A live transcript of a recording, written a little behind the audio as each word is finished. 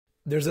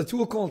there's a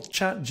tool called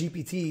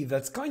ChatGPT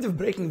that's kind of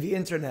breaking the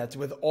internet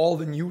with all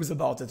the news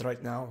about it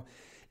right now.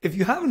 If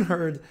you haven't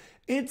heard,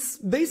 it's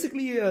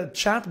basically a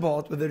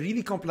chatbot with a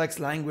really complex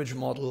language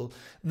model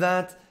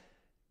that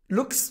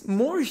looks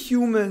more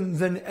human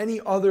than any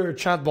other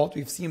chatbot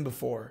we've seen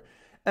before.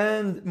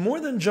 And more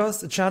than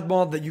just a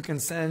chatbot that you can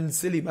send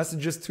silly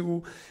messages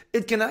to,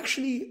 it can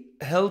actually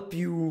help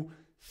you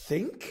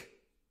think.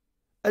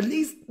 At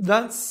least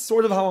that's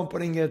sort of how I'm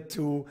putting it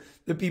to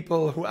the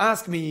people who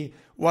ask me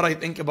what I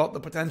think about the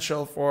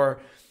potential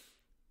for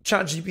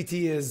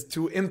ChatGPT is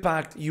to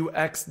impact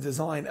UX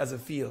design as a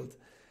field.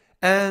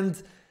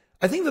 And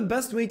I think the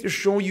best way to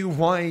show you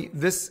why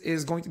this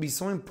is going to be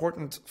so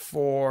important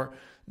for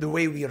the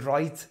way we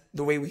write,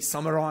 the way we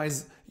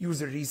summarize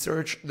user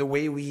research, the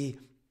way we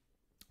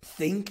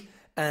think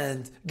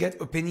and get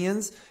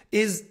opinions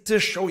is to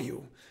show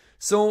you.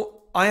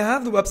 So I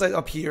have the website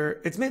up here.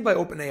 It's made by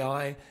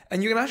OpenAI,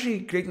 and you can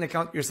actually create an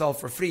account yourself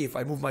for free. If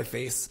I move my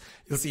face,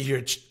 you'll see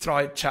here,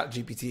 try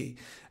ChatGPT,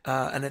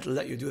 and it'll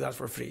let you do that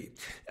for free.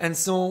 And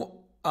so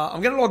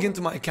I'm going to log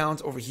into my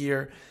account over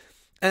here.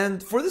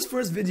 And for this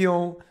first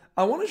video,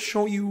 I want to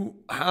show you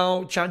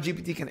how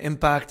ChatGPT can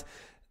impact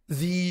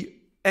the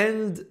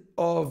end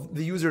of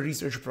the user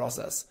research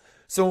process.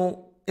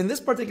 So in this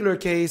particular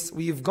case,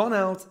 we've gone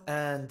out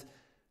and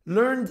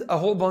learned a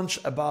whole bunch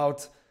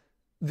about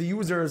the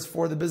users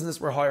for the business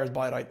we're hired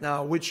by right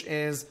now, which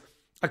is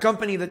a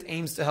company that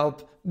aims to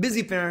help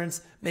busy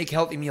parents make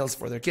healthy meals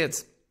for their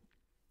kids.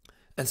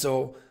 And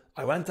so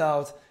I went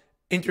out,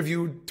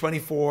 interviewed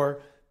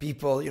 24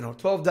 people,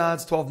 12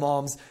 dads, 12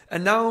 moms,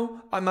 and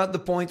now I'm at the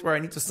point where I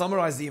need to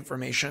summarize the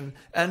information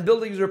and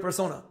build a user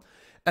persona.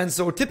 And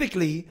so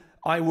typically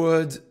I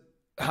would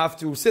have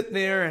to sit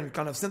there and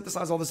kind of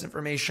synthesize all this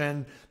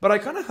information, but I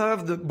kind of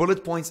have the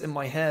bullet points in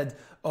my head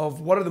of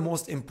what are the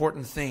most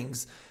important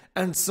things.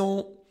 And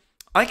so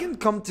I can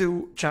come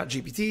to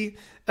ChatGPT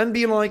and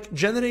be like,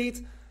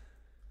 generate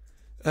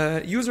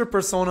a user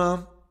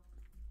persona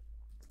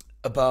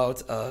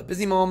about a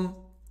busy mom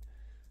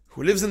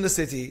who lives in the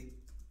city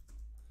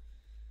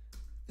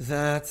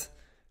that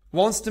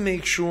wants to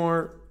make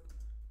sure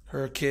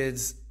her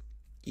kids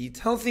eat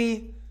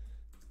healthy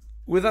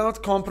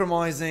without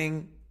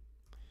compromising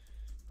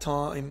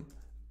time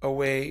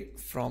away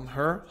from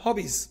her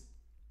hobbies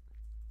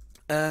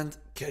and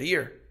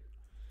career.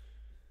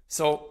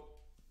 So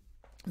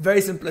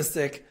very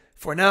simplistic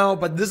for now,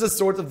 but this is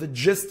sort of the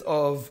gist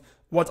of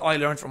what I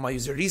learned from my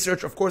user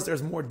research. Of course,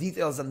 there's more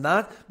details than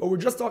that, but we're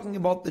just talking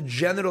about the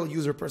general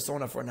user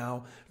persona for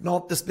now,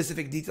 not the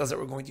specific details that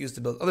we're going to use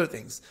to build other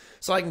things.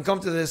 So I can come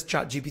to this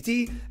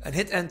ChatGPT and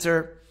hit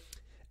enter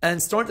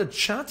and start a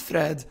chat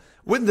thread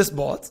with this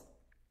bot.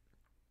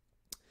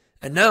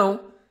 And now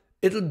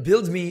it'll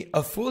build me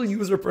a full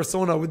user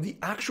persona with the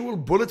actual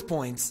bullet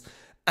points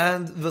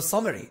and the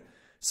summary.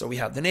 So we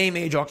have the name,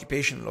 age,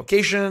 occupation,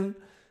 location.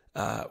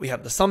 We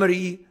have the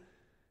summary,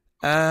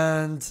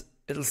 and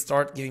it'll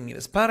start giving me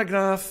this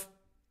paragraph,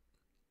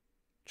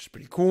 which is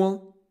pretty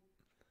cool.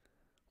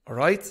 All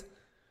right.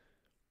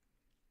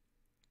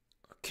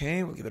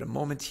 Okay, we'll give it a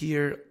moment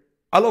here.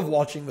 I love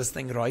watching this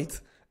thing write.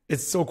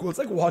 It's so cool. It's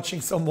like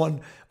watching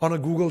someone on a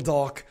Google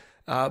Doc,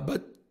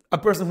 but a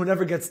person who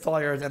never gets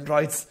tired and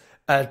writes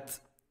at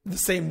the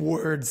same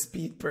word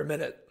speed per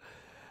minute.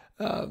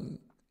 All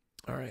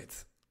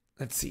right.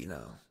 Let's see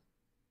now.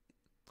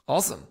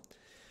 Awesome.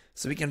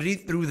 So we can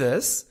read through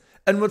this.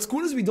 And what's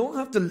cool is we don't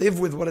have to live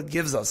with what it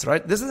gives us,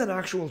 right? This is an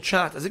actual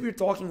chat, as if you're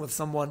talking with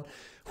someone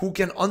who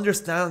can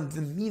understand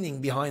the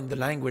meaning behind the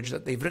language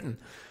that they've written.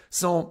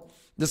 So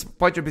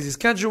despite her busy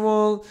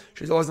schedule,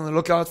 she's always on the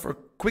lookout for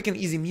quick and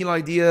easy meal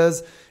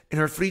ideas in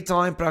her free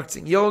time,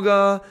 practicing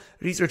yoga,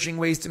 researching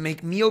ways to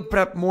make meal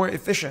prep more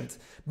efficient.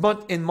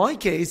 But in my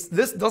case,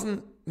 this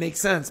doesn't make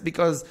sense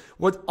because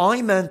what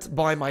I meant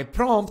by my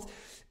prompt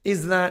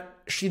is that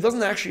she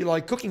doesn't actually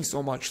like cooking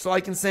so much. So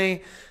I can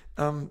say,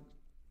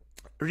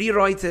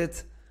 rewrite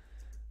it,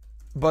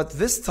 but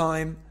this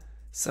time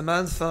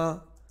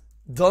Samantha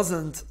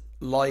doesn't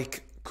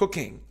like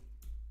cooking.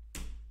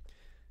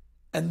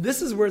 And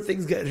this is where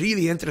things get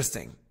really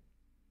interesting.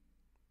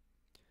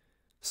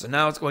 So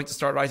now it's going to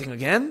start writing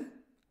again.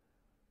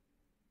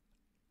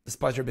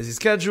 Despite her busy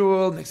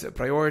schedule, makes it a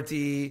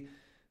priority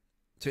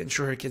to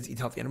ensure her kids eat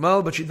healthy and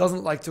well, but she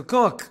doesn't like to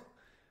cook.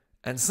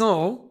 And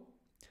so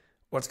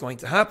what's going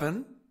to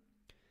happen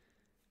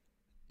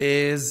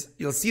is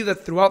you'll see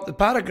that throughout the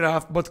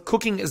paragraph, but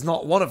cooking is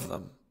not one of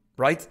them,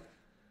 right?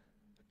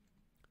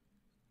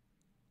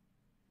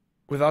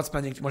 Without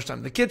spending too much time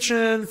in the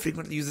kitchen,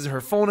 frequently uses her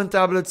phone and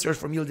tablet, search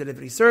for meal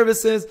delivery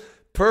services.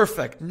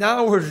 Perfect.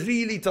 Now we're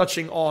really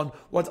touching on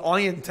what I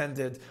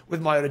intended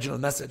with my original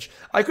message.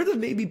 I could have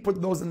maybe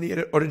put those in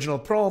the original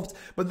prompt,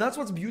 but that's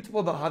what's beautiful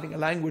about having a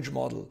language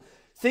model.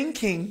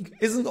 Thinking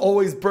isn't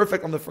always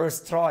perfect on the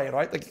first try,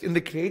 right? Like in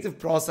the creative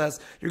process,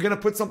 you're going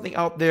to put something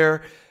out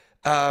there.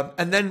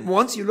 And then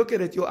once you look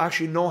at it, you'll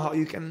actually know how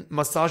you can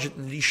massage it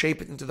and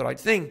reshape it into the right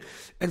thing.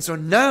 And so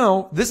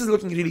now this is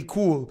looking really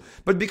cool.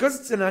 But because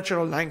it's a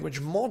natural language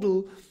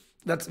model,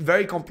 that's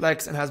very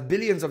complex and has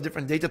billions of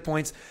different data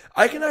points,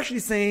 I can actually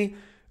say,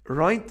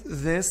 write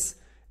this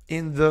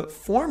in the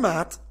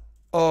format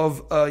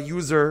of a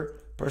user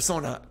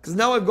persona, because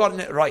now I've gotten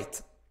it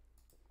right.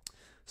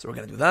 So we're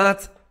going to do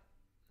that.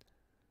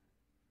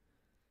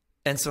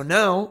 And so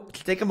now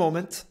it'll take a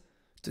moment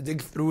to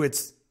dig through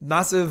its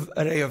massive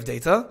array of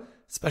data,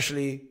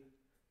 especially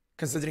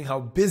considering how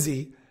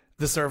busy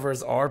the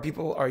servers are.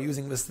 People are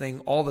using this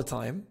thing all the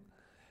time.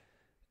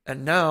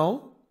 And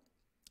now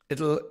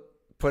it'll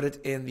put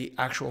it in the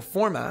actual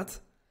format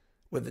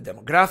with the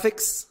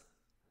demographics.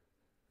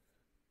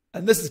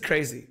 And this is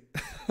crazy.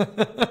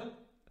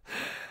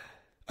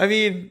 I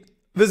mean,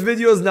 this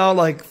video is now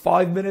like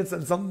 5 minutes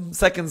and some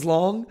seconds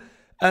long,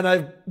 and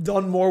I've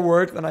done more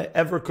work than I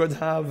ever could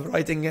have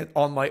writing it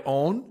on my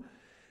own.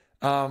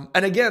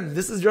 And again,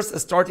 this is just a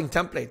starting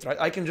template, right?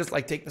 I can just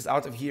like take this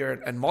out of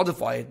here and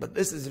modify it, but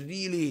this is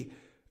really,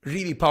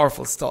 really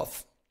powerful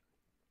stuff.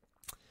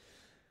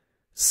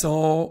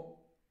 So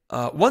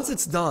once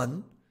it's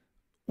done,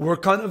 we're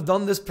kind of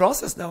done this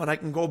process now, and I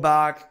can go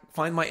back,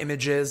 find my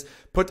images,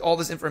 put all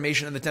this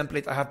information in the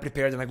template I have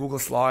prepared in my Google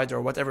Slide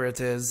or whatever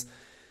it is.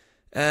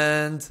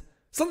 And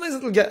sometimes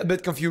it'll get a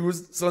bit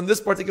confused. So in this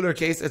particular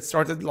case, it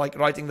started like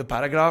writing the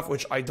paragraph,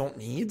 which I don't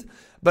need,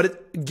 but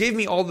it gave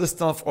me all this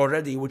stuff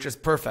already, which is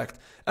perfect.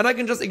 And I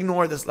can just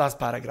ignore this last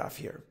paragraph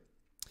here.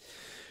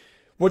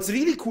 What's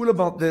really cool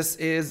about this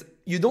is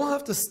you don't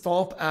have to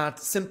stop at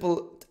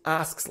simple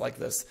asks like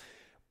this.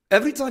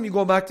 Every time you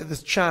go back to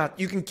this chat,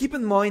 you can keep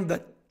in mind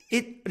that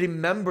it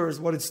remembers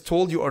what it's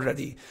told you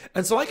already.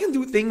 And so I can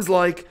do things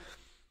like,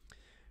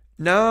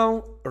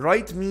 now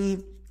write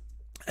me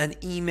an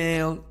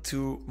email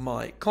to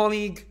my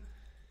colleague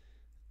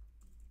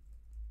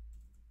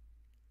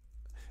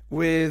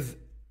with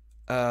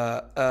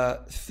a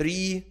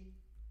 3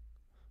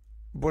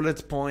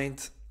 bullet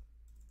point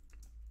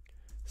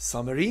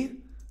summary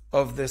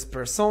of this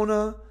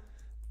persona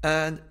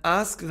and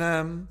ask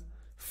them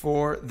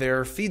for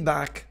their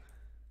feedback,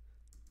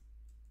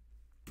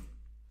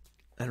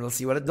 and we'll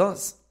see what it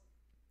does.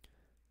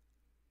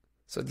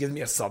 So it gives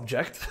me a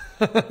subject.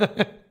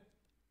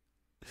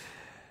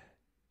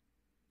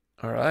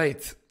 All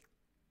right.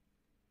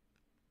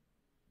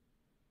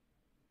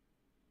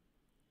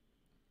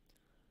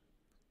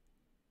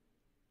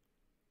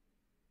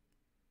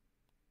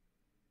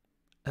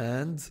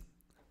 And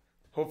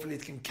hopefully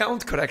it can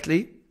count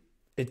correctly.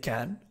 It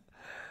can.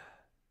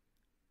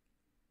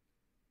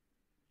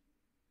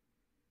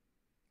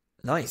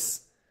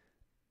 Nice.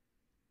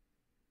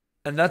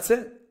 And that's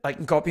it. I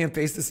can copy and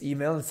paste this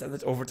email and send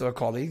it over to a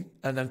colleague,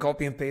 and then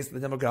copy and paste the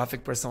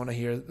demographic persona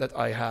here that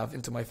I have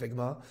into my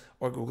Figma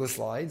or Google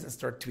Slides and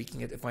start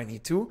tweaking it if I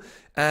need to.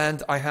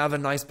 And I have a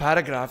nice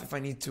paragraph if I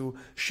need to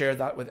share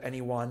that with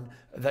anyone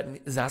that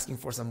is asking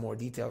for some more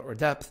detail or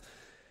depth.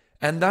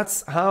 And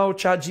that's how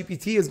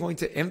ChatGPT is going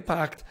to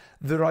impact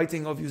the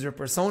writing of user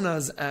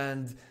personas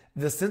and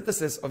the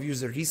synthesis of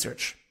user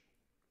research.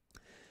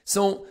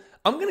 So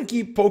I'm going to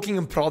keep poking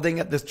and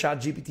prodding at this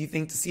ChatGPT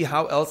thing to see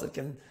how else it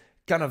can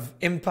kind of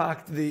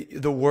impact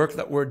the work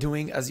that we're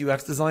doing as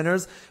UX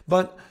designers.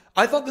 But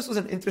I thought this was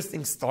an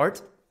interesting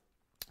start.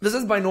 This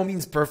is by no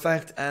means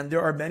perfect, and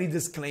there are many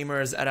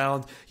disclaimers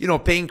around,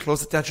 paying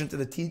close attention to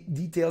the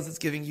details it's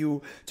giving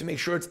you to make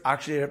sure it's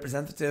actually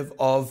representative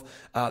of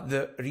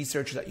the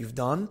research that you've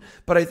done.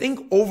 But I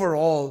think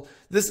overall,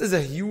 this is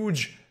a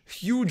huge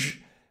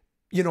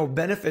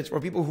benefit for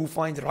people who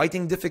find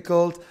writing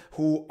difficult,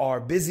 who are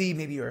busy.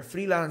 Maybe you're a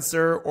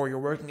freelancer or you're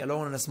working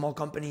alone in a small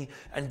company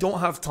and don't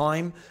have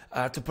time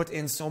to put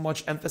in so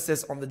much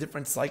emphasis on the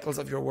different cycles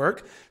of your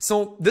work.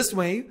 So this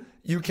way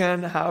you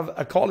can have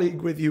a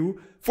colleague with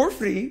you for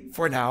free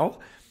for now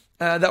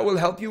that will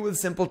help you with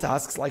simple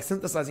tasks like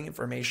synthesizing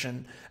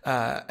information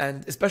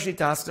and especially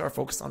tasks that are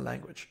focused on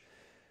language.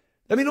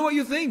 Let me know what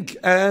you think,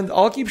 and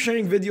I'll keep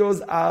sharing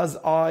videos as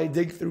I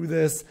dig through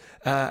this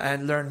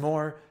and learn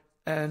more,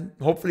 and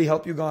hopefully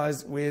help you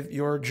guys with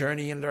your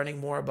journey and learning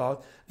more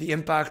about the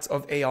impact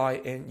of AI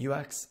in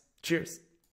UX. Cheers.